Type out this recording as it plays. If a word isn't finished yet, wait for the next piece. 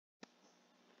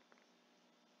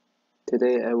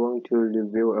Today I want to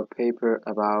review a paper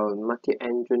about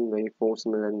multi-engine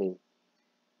reinforcement learning.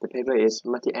 The paper is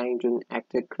Multi-Engine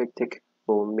Actor-Critic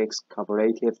for Mixed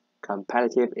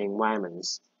Cooperative-Competitive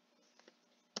Environments.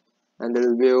 And the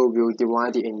review will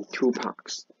divide it in two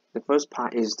parts. The first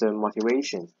part is the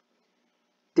motivation.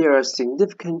 There are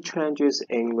significant challenges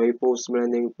in reinforcement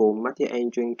learning for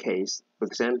multi-engine case. For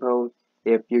example,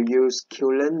 if you use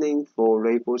Q-learning for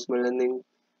reinforcement learning,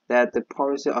 that the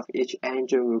policy of each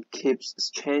engine will keep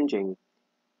changing.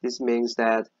 This means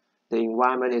that the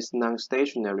environment is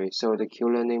non-stationary, so the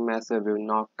Q-learning method will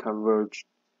not converge.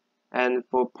 And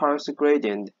for policy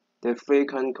gradient, the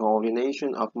frequent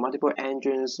coordination of multiple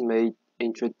engines may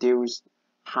introduce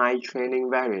high training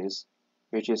variance,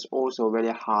 which is also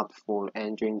very hard for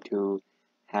engine to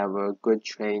have a good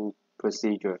train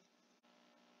procedure.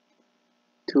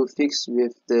 To fix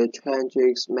with the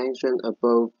challenges mentioned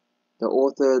above, the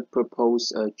author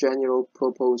proposed a general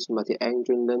purpose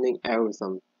multi-engine learning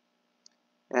algorithm,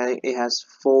 and it has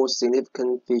four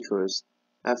significant features.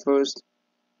 At first,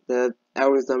 the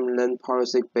algorithm learns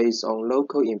policy based on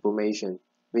local information,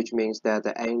 which means that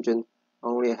the engine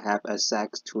only have access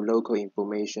to local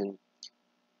information.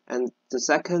 And the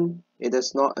second, it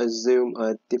does not assume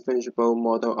a differentiable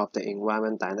model of the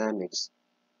environment dynamics,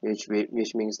 which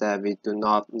means that we do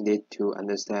not need to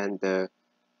understand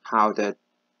how the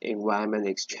environment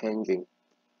is changing.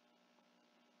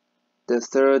 The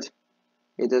third,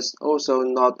 it does also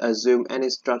not assume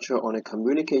any structure on the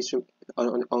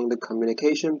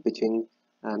communication between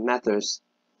methods.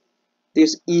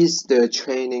 This eases the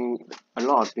training a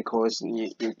lot because you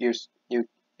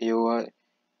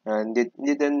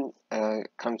didn't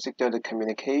consider the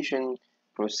communication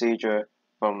procedure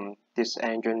from this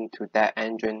engine to that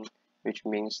engine, which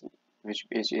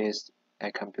is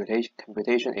a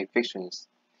computation efficiency.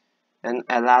 And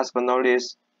last but not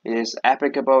least, it is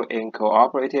applicable in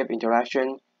cooperative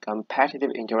interaction, competitive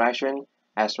interaction,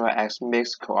 as well as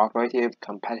mixed cooperative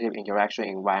competitive interaction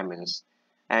environments.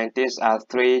 And these are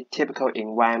three typical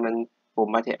environments for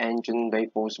multi-engine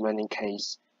reinforcement learning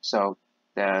case. So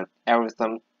the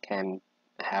algorithm can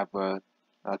have a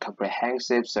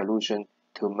comprehensive solution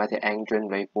to multi-engine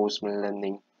reinforcement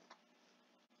learning.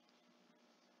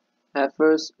 At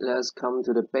first, let's come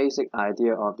to the basic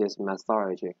idea of this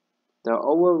methodology. The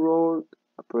overall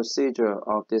procedure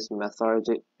of this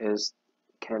methodology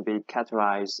can be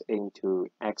categorized into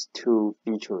two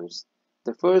features.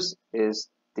 The first is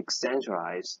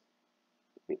decentralized.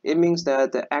 It means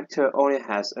that the actor only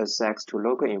has access to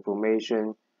local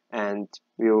information and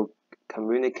will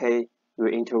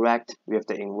interact with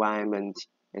the environment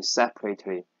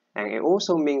separately. And it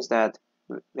also means that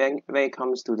when it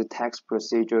comes to the text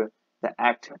procedure, the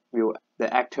actor will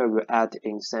act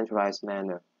in centralized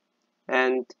manner.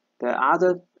 And the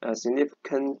other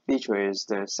significant feature is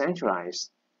the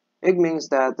centralized. It means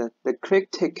that the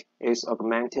critic is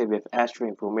augmented with extra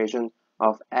information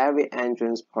of every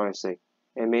engine's policy.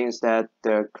 It means that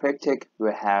the critic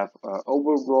will have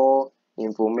overall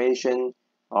information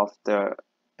of the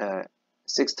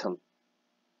system.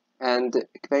 And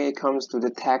when it comes to the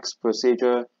text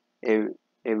procedure, it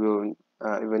will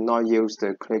not use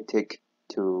the critic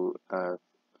to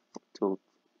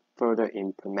further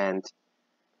implement.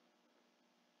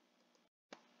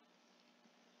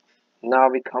 Now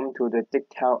we come to the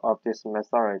detail of this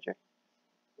methodology.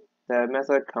 The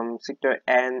method considers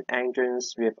n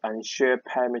engines with unshared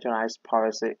parameterized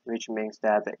policy, which means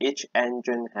that each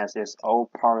engine has its own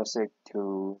policy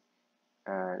to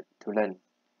learn.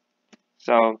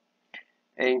 So,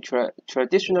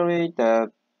 traditionally,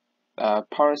 the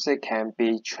policy can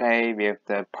be trained with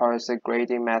the policy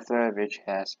grading method, which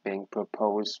has been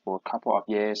proposed for a couple of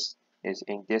years. Is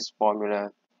in this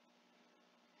formula.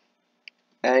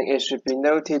 And it should be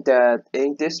noted that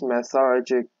in this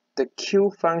methodology, the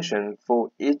Q function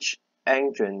for each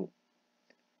engine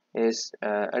is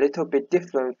a little bit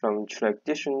different from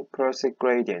traditional policy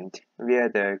gradient, where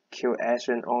the Q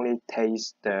action only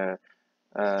takes the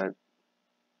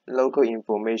local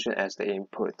information as the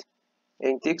input.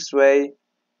 In this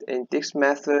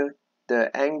method,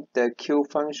 the Q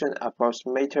function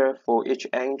approximator for each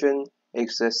engine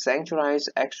is a centralized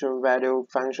action value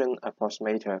function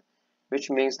approximator, which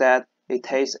means that it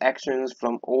takes actions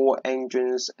from all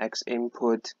engines as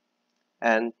input,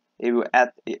 and it will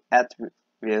add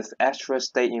with extra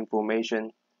state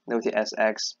information noted as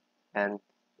X, and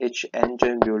each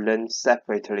engine will learn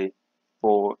separately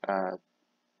for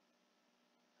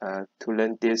to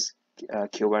learn this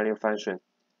Q value function.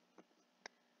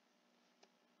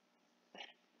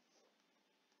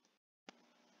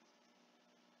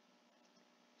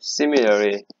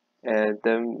 Similarly,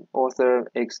 the author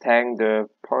extend the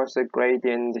parser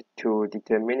gradient to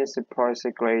deterministic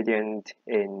parser gradient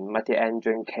in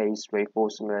multi-engine case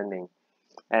reinforcement learning,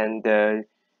 and the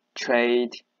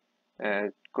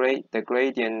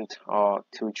gradient or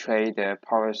to trade the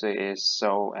parser is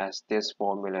so as this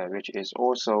formula, which is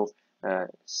also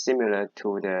similar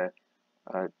to the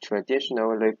traditional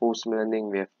reinforcement learning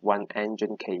with one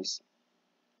engine case.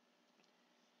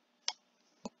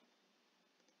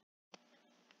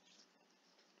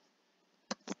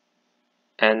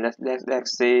 And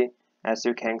let's see, as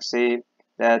you can see,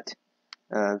 that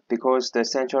because the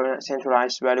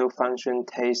centralized value function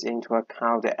takes into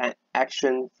account the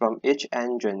action from each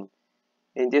engine.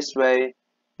 In this way,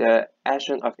 the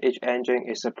action of each engine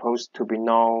is supposed to be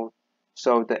known,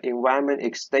 so the environment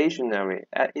is stationary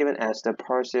even as the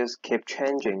process keep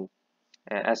changing.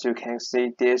 As you can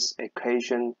see, this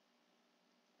equation,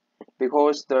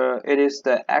 because it is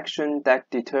the action that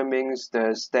determines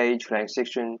the state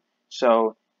transition.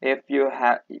 So if you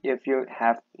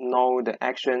have known the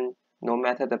action, no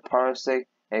matter the parser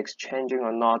is changing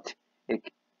or not,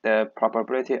 the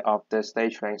probability of the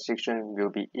state transition will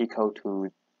be equal to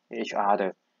each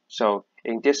other. So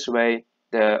in this way,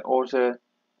 the author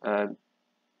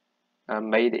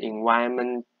made the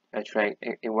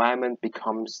environment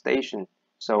become station.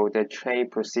 So the train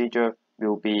procedure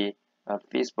will be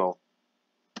feasible.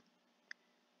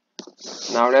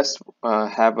 Now let's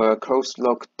have a close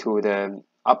look to the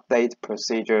update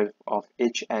procedure of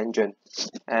each engine.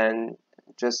 And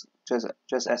just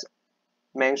as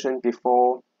mentioned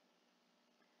before,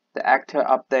 the actor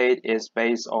update is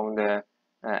based on the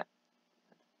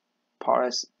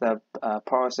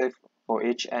parser for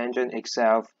each engine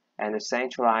itself and the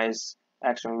centralized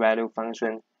action value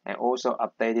function, and also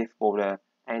updated for the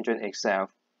engine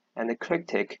itself. And the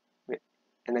critic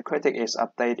is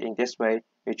updated in this way,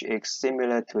 which is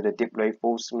similar to the deep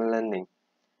reinforcement learning,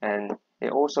 and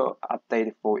it also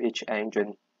updated for each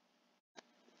engine.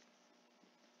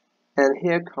 And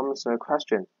here comes a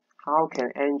question: how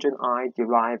can engine I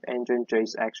derive engine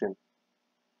J's action?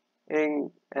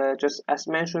 Just as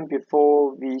mentioned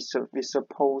before, we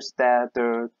suppose that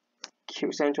the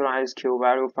centralized Q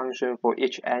value function for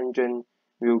each engine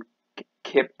will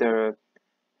keep the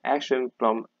action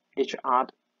from each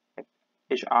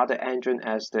other engine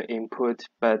as the input,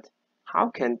 but how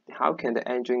can the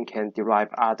engine can derive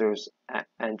others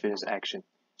engines action?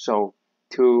 So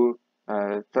to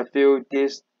fulfill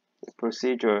this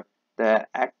procedure, the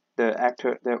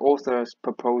authors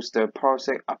proposed the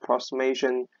parser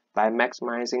approximation by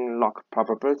maximizing log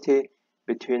probability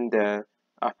between the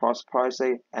false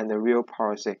parser and the real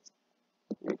parser.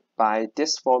 By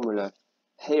this formula,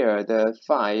 here the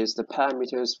phi is the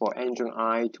parameters for engine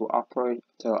I to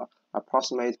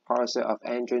approximate parser of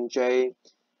engine J,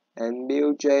 and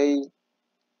mu J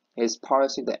is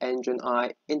parsing the engine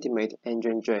I intimate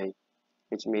engine J,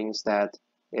 which means that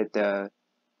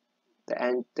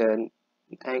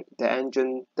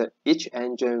each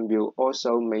engine will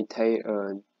also maintain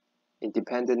an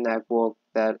independent network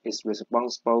that is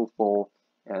responsible for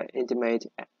intimate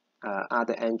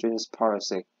other engines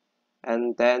parsing.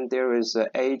 And then there is a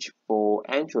H for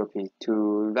entropy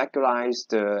to regularize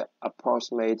the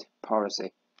approximate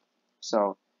parsing.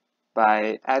 So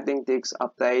by adding this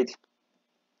update,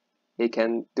 it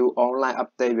can do online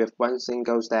update with one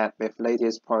single step with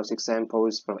latest parsing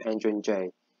samples from engine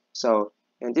J. So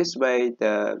in this way,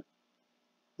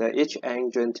 each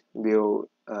engine will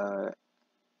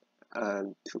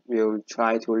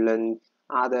try to learn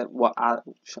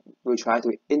will try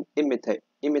to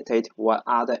imitate what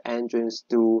other engines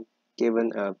do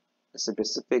given a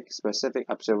specific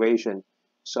observation.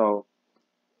 So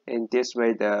in this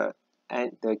way, the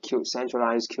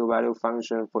centralized Q value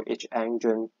function for each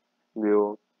engine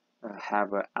will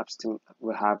have a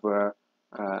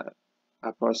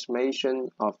approximation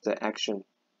of the action.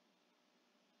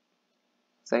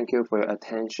 Thank you for your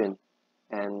attention,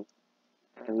 and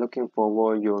looking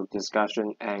forward to your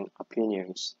discussion and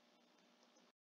opinions.